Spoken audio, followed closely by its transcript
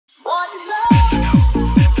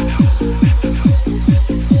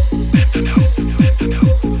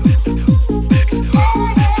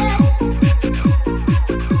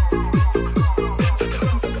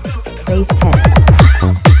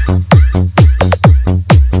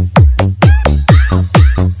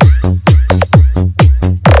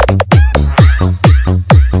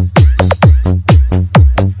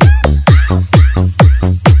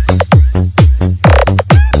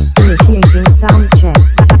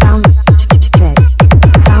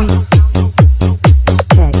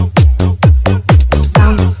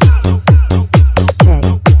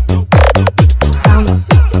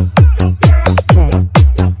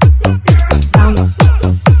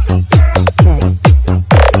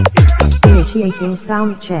Initiating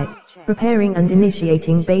sound check. Preparing and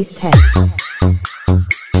initiating bass test.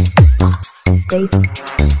 Bass.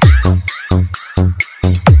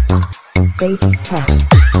 Bass test.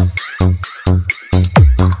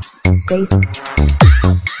 Bass.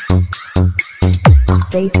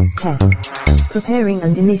 Bass test. Preparing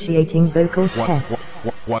and initiating vocals test.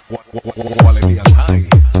 Quality ang high,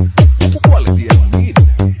 quality ang mid,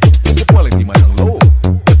 quality man ang low.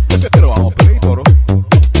 Pero ang operator,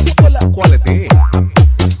 wala quality.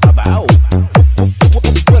 Abaw,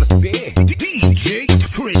 fuerte. DJ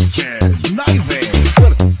Christian live.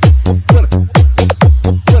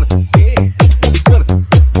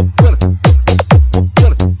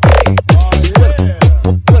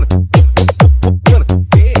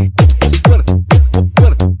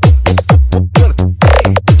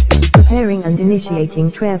 Preparing and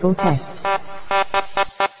initiating treble test.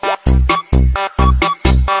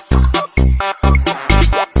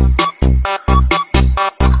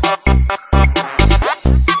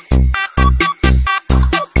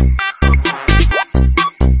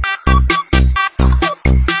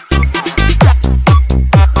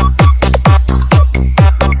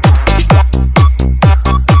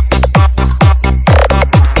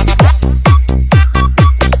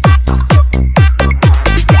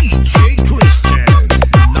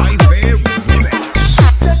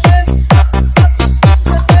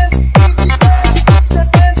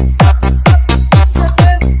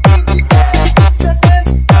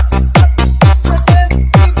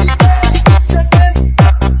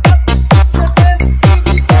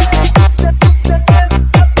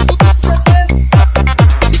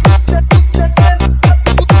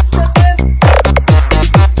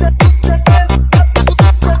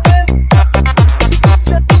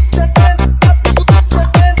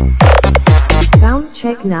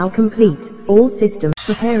 Check now complete. All systems.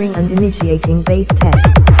 Preparing and initiating bass test.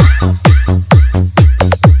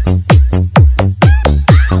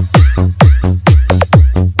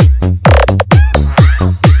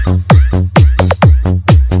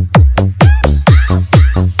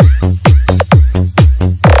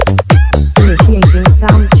 Initiating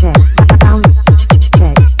sound check. Sound check. Sound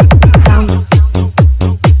check. Sound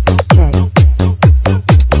check.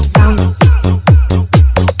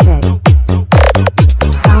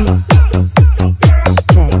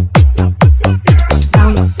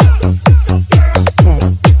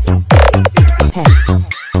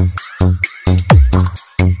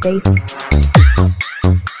 Bass.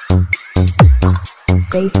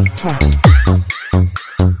 Bass test.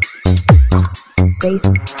 Bass.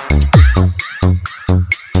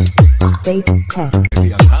 Bass test.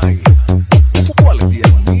 Quality ang high, quality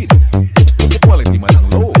ang mid, quality man ang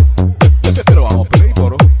low. Pero ang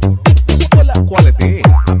operator, wala quality.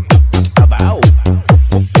 Abaw,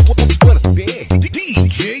 fuerte.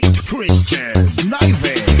 DJ Christian live.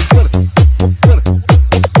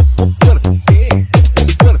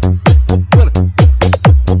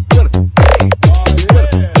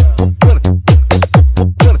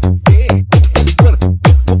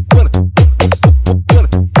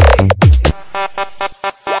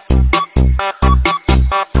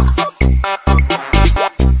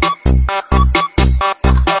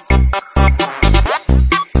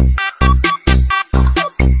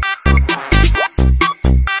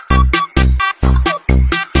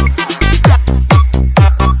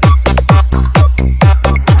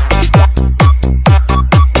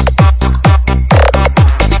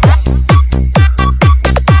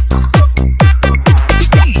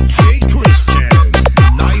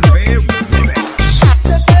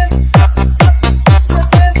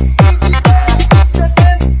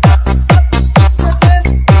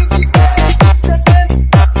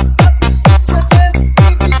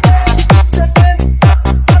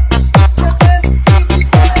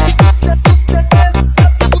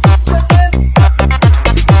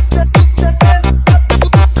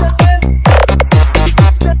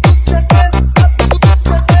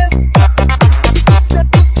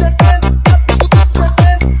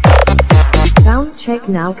 Check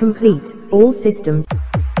now complete. All systems.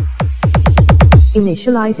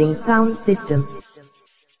 Initializing sound system.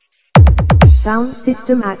 Sound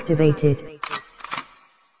system activated.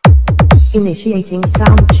 Initiating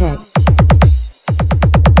sound check.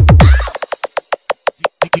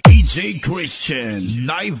 DJ Christian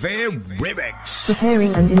live remix.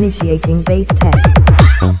 Preparing and initiating bass test.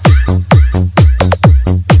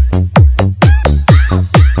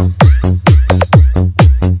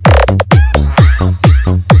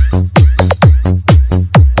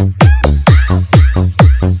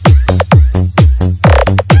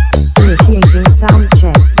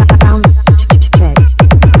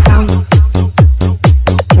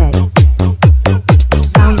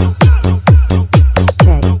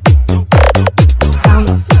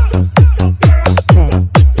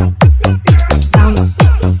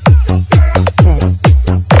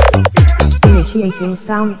 Initiating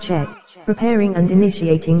sound check. Preparing and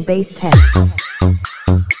initiating bass test.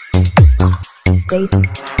 Bass.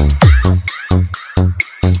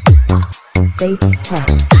 Bass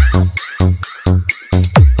test.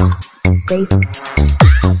 Bass.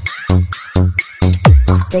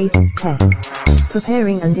 Bass test.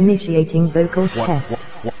 Preparing and initiating vocals test.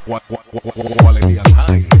 Quality ang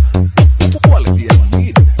high. Quality ang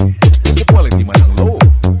mid. Quality man ang low.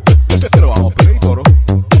 Pero ang operator,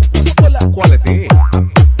 wala quality.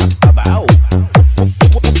 Abaw.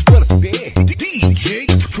 Fuerte. DJ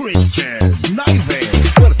Christian Live.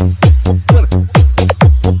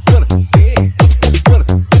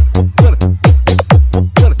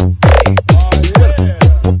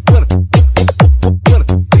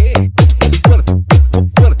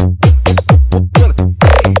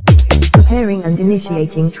 Preparing and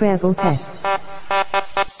initiating treble test.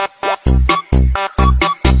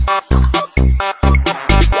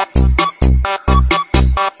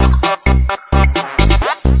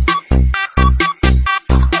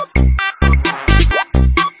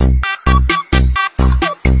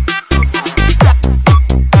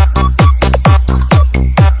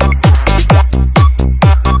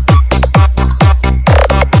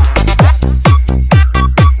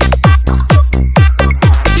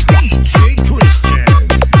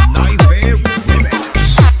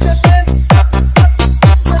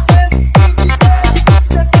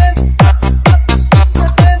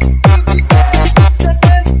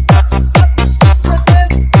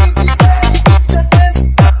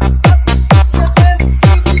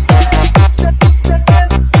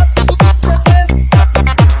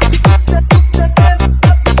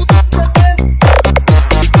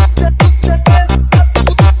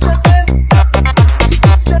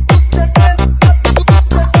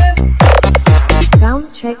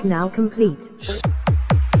 Check now complete.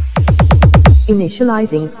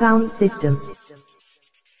 Initializing sound system.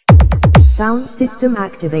 Sound system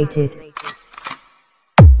activated.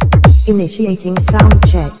 Initiating sound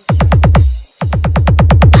check.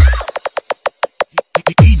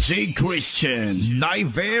 DJ Christian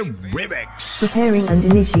Live Remix. Preparing and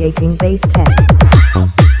initiating bass test.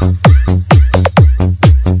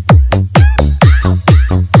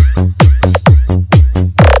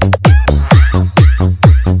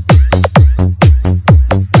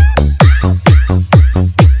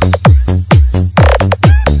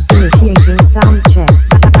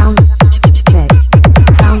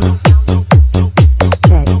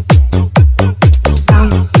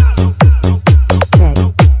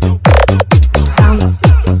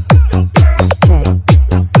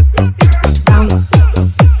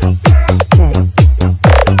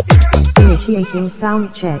 Initiating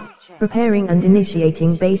sound check. Preparing and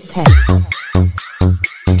initiating bass test.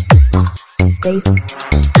 Bass.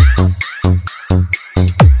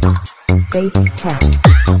 Bass test.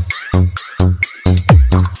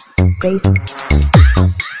 Bass.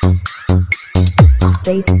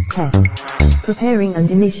 Bass test. Preparing and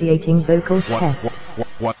initiating vocals test.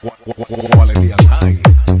 Quality ang high.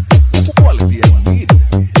 Quality ang mid.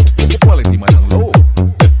 Quality man ang low.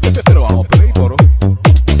 Pero ang operator,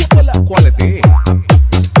 wala quality.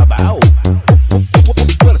 Abaw.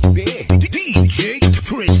 Fuerte. DJ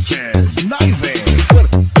Christian Live.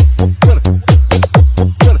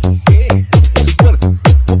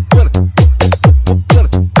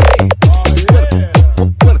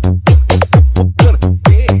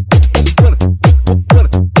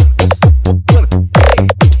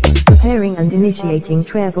 Preparing and initiating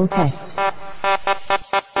treble test.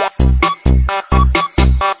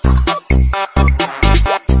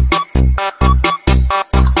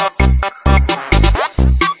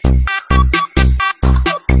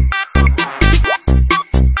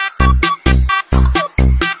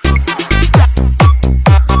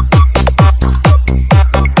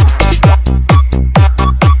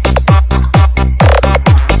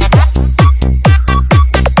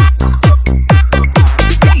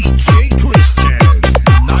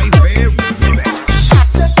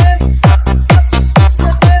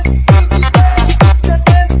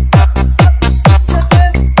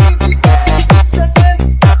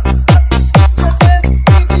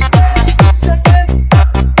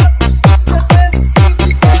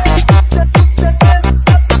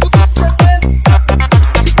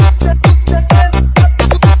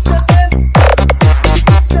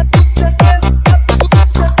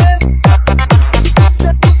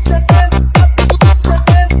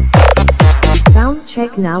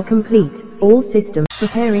 Check now complete. All systems.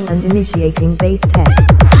 Preparing and initiating bass test.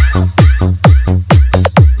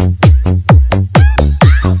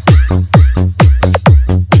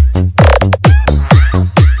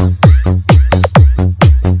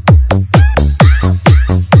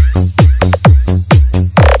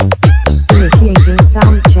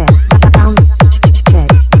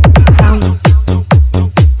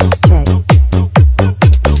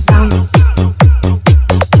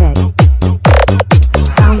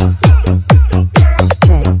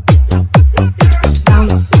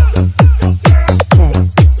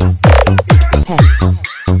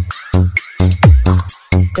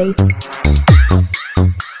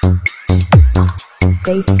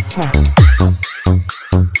 test.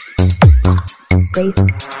 Bass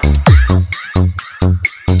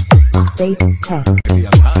test. Quality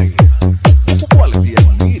ang high, quality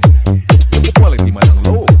ang mid, quality man ang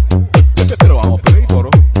low. Pero ang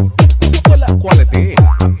operator, wala quality.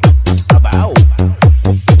 Abaw,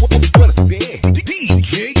 fuerte.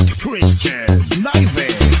 DJ Christian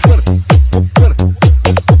Live.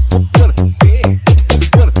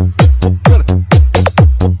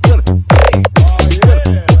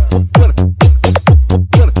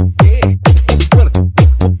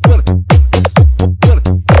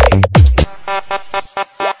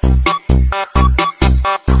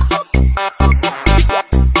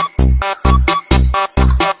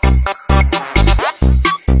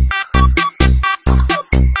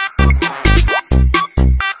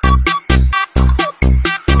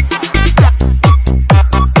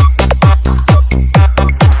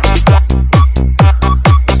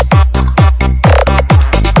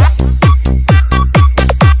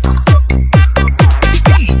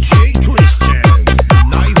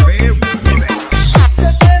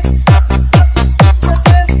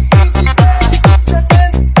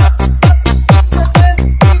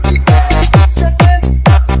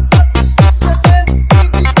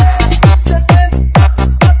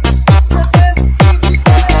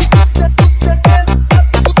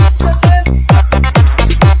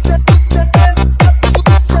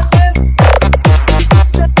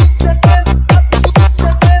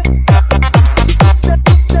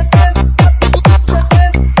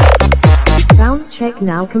 Check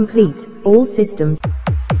now complete. All systems.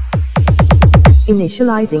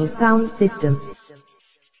 Initializing sound system.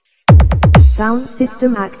 Sound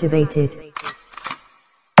system activated.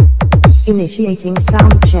 Initiating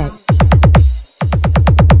sound check.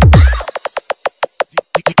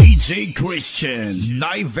 DJ Christian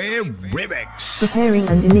Live Remix. Preparing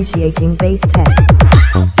and initiating bass test.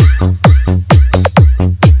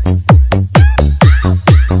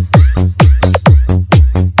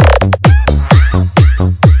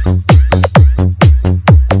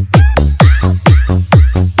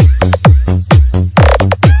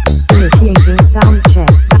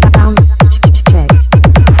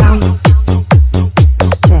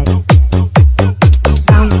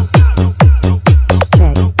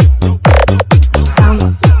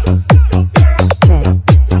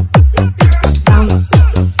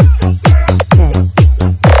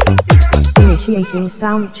 Initiating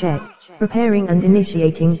sound check. Preparing and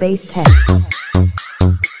initiating bass test.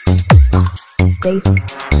 Bass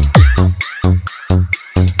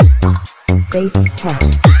test.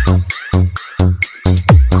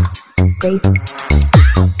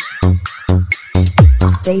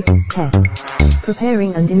 Bass test.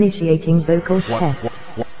 Preparing and initiating vocals test.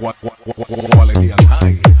 Quality ang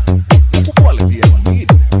high, quality ang mid,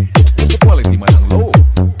 quality man ang low.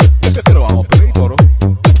 Pero ang operator,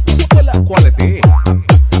 wala quality.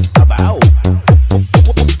 Abaw,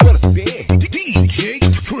 fuerte. DJ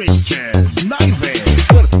Christian Live.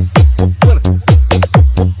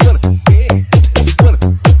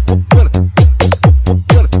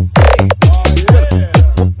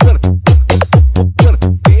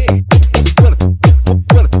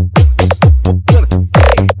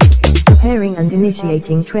 Preparing and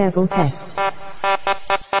initiating treble test.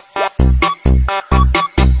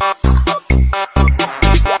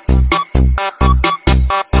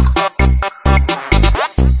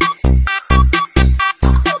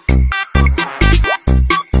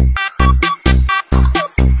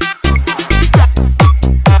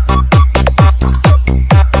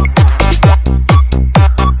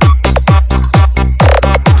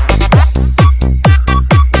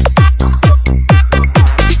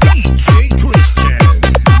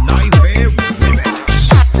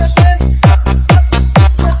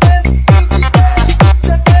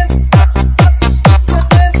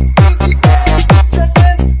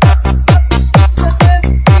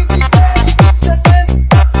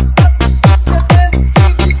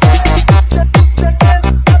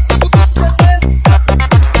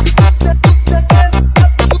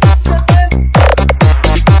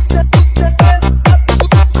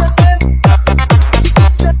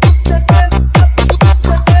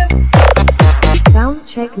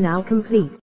 Check now complete.